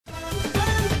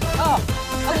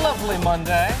lovely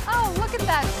Monday. Oh, look at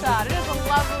that shot. It is a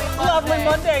lovely Monday. Lovely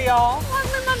Monday, y'all.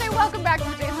 Lovely Monday. Welcome back to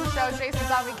the Jason Show. Jason's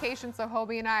on vacation, so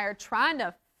Hobie and I are trying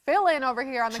to fill in over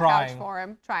here on the couch for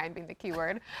him. Trying being the key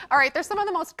word. All right, there's some of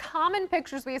the most common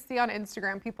pictures we see on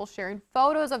Instagram. People sharing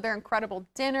photos of their incredible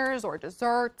dinners or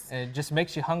desserts. It just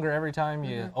makes you hungry every time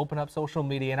you open up social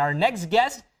media. And our next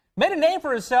guest made a name for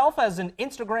herself as an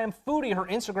Instagram foodie. Her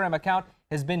Instagram account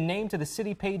has been named to the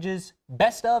City Page's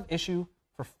Best Of issue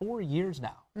for 4 years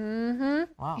now.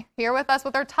 Wow. Here with us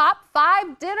with our top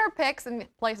 5 dinner picks and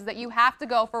places that you have to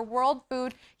go for world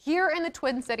food here in the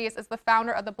Twin Cities is the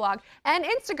founder of the blog and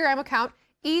Instagram account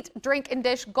Eat, Drink, and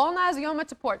Dish Golnaz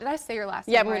Yomatapur. Did I say your last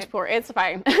name right? Yomatapur. It's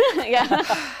fine. Yeah,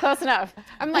 close enough.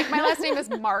 I'm like, my last name is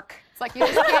Mark. It's like you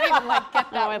just can't even like get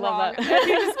that I wrong. love that.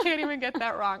 You just can't even get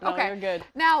that wrong. No, okay, you're good.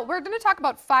 Now we're going to talk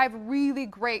about 5 really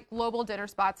great global dinner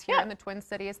spots here in the Twin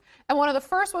Cities. And one of the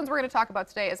first ones we're going to talk about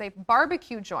today is a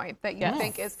barbecue joint that you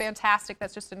think is fantastic.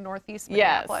 That's just in Northeast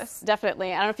Minneapolis. Yes,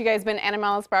 definitely. I don't know if you guys been to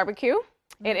Animales Barbecue.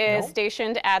 It is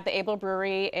stationed at the Able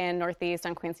Brewery in Northeast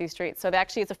on Quincy Street. So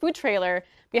actually it's a food trailer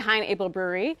behind Able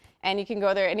Brewery, and you can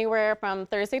go there anywhere from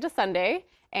Thursday to Sunday,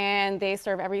 and they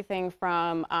serve everything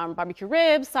from barbecue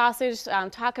ribs, sausage,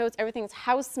 tacos, everything's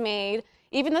house-made.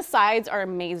 Even the sides are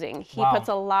amazing. He puts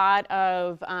a lot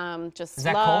of just Is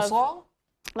that love. coleslaw?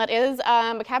 That is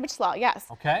a cabbage slaw, yes.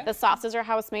 Okay. The sauces are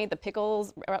house-made, the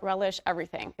pickles, relish,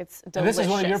 everything. It's delicious. And this is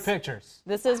one of your pictures.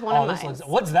 This is one of mine.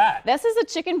 What's that? This is a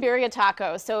chicken birria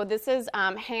taco. So this is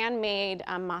handmade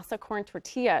masa corn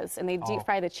tortillas, and they deep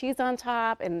fry the cheese on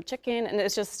top and chicken, and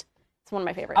it's one of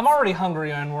my favorites. I'm already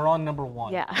hungry, and we're on number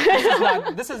 1.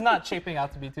 Yeah. This is not shaping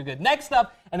out to be too good. Next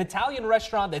up, an Italian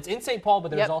restaurant that's in St. Paul,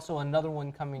 but there's also another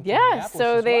one coming to Minneapolis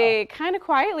so as they kind of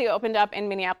quietly opened up in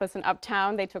Minneapolis and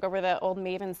Uptown. They took over the old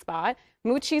Maven spot.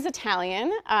 Mucci's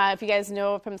Italian. If you guys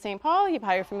know from St. Paul, you're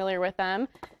probably familiar with them.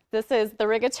 This is the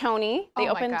Rigatoni. They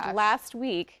opened last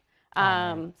week.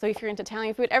 So if you're into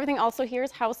Italian food, everything also here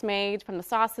is house-made, from the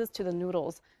sauces to the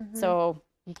noodles. So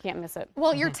you can't miss it.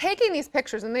 Well, you're taking these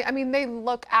pictures, and they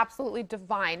look absolutely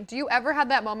divine. Do you ever have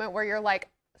that moment where you're like,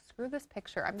 screw this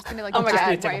picture, I'm just gonna like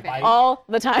dive right in? All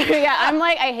the time. Yeah, I'm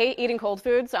like, I hate eating cold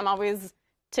food, so I'm always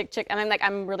chick, and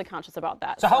I'm really conscious about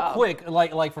that. So how quick,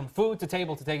 like from food to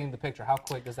table to taking the picture, how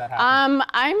quick does that happen?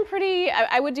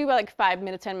 I would do like 5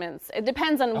 minutes, 10 minutes. It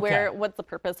depends on what's the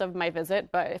purpose of my visit,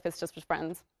 but if it's just with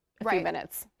friends, a few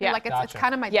minutes. Yeah, like it's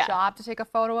kind of my job to take a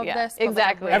photo of this.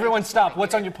 Exactly. Like, Everyone stop.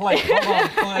 What's on your plate? Hold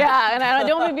on. Yeah, and I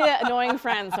don't want to be that annoying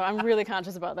friend, so I'm really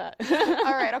conscious about that.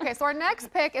 All right, okay, so our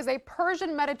next pick is a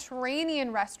Persian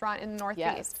Mediterranean restaurant in the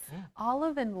Northeast.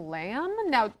 Olive and Lamb?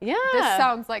 Now, this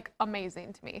sounds like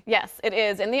amazing to me. Yes, it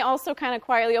is. And they also kind of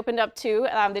quietly opened up too.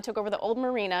 They took over the old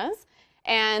marinas.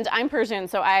 And I'm Persian,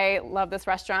 so I love this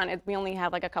restaurant. We only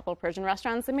have like a couple of Persian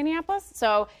restaurants in Minneapolis.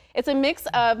 So it's a mix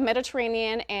of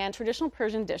Mediterranean and traditional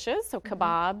Persian dishes, so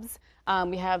kebabs.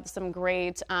 We have some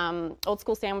great old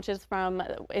school sandwiches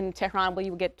in Tehran,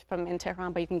 you get from in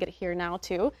Tehran, but you can get it here now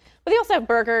too. But they also have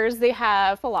burgers, they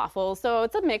have falafel, so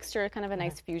it's a mixture, kind of a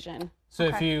nice fusion. So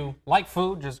if you like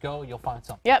food, just go, you'll find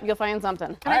something. Yep, you'll find something.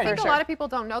 And I think a lot of people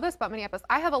don't know this about Minneapolis.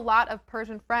 I have a lot of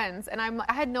Persian friends, and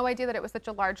I had no idea that it was such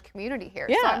a large community here.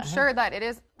 Yeah. So I'm sure that it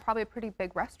is probably a pretty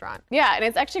big restaurant. Yeah, and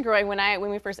it's actually growing.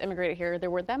 When we first immigrated here, there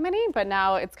weren't that many, but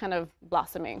now it's kind of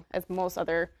blossoming, as most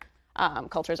other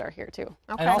cultures are here too.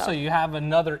 Okay. And also you have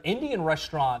another Indian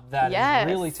restaurant that is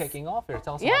really taking off here.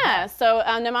 Tell us about that. So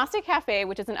Namaste Cafe,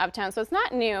 which is in Uptown, so it's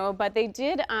not new, but they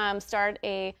did start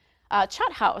a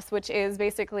Chut House, which is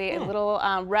basically a little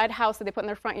red house that they put in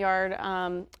their front yard,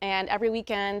 and every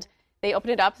weekend they open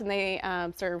it up and they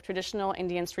serve traditional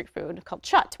Indian street food called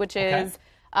Chut, which is,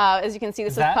 as you can see,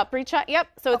 this is papri Chut. Yep,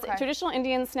 so it's traditional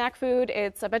Indian snack food.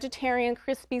 It's a vegetarian,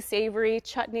 crispy, savory,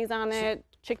 chutneys on it,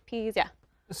 chickpeas,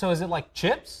 So is it like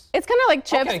chips? It's kind of like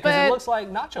chips, okay, because it looks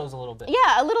like nachos a little bit.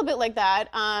 Yeah, a little bit like that,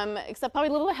 except probably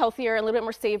a little healthier, a little bit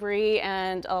more savory,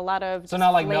 and a lot of So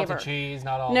not like flavor. melted cheese,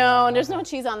 not all. No, there's no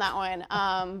cheese on that one.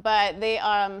 But they,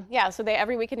 so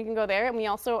every weekend you can go there, and we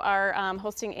also are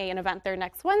hosting an event there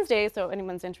next Wednesday. So if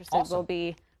anyone's interested, we'll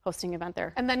be hosting an event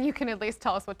there. And then you can at least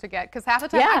tell us what to get, because half the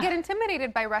time I get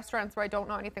intimidated by restaurants where I don't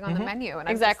know anything on the menu, and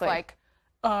I'm just like,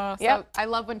 so I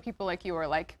love when people like you are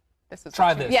like,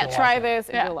 Try this. Yeah, try this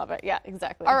and you'll love it. Yeah,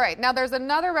 exactly. All right, now there's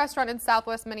another restaurant in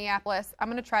Southwest Minneapolis. I'm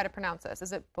going to try to pronounce this.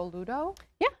 Is it Boludo?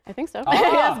 Yeah, I think so.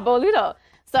 Yes, Boludo.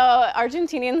 So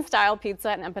Argentinian style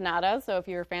pizza and empanadas. So if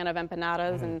you're a fan of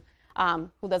empanadas and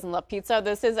who doesn't love pizza,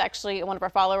 this is actually one of our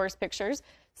followers' pictures.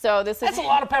 So that's a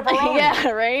lot of pepperoni.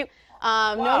 Yeah, right.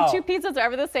 No two pizzas are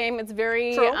ever the same. It's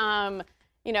very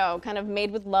you know, kind of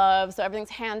made with love. So everything's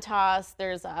hand tossed.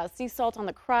 There's sea salt on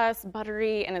the crust,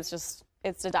 buttery, and it's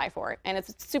to die for. And it's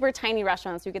a super tiny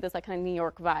restaurant, so you get this like kind of New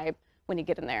York vibe when you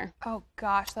get in there. Oh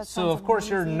gosh, that's so. Of course,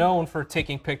 you're known for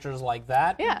taking pictures like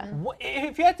that. Yeah.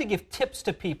 If you had to give tips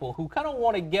to people who kind of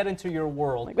want to get into your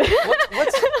world,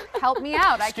 help me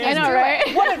out. I can't I know, do right?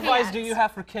 it. What advice do you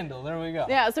have for Kindle? There we go.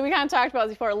 Yeah, so we kind of talked about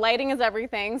this before. Lighting is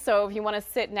everything. So if you want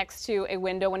to sit next to a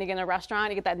window when you get in a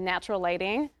restaurant, you get that natural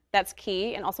lighting. That's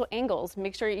key. And also angles.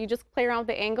 Make sure you just play around with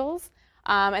the angles.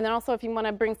 And then also if you want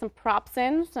to bring some props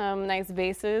in, some nice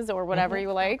vases or whatever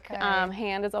you like. Okay.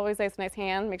 Hand is always nice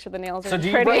hand. Make sure the nails are So do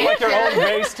you pretty. bring like your own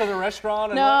vase to the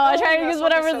restaurant? And No, I try to use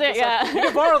whatever's there. Yeah. You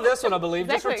can borrow this one, I believe.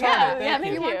 Exactly, Just return yeah, it. yeah, Thank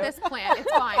If you. you want this plant,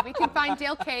 it's fine. We can find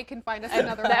Dale K can find us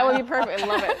another That one. would be perfect. I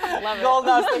love it. Love it.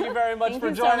 Goldenaz, thank you very much Thank for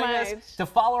you so joining much. us. To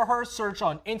follow her, search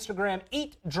on Instagram,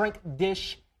 Eat Drink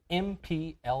Dish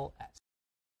MPLS.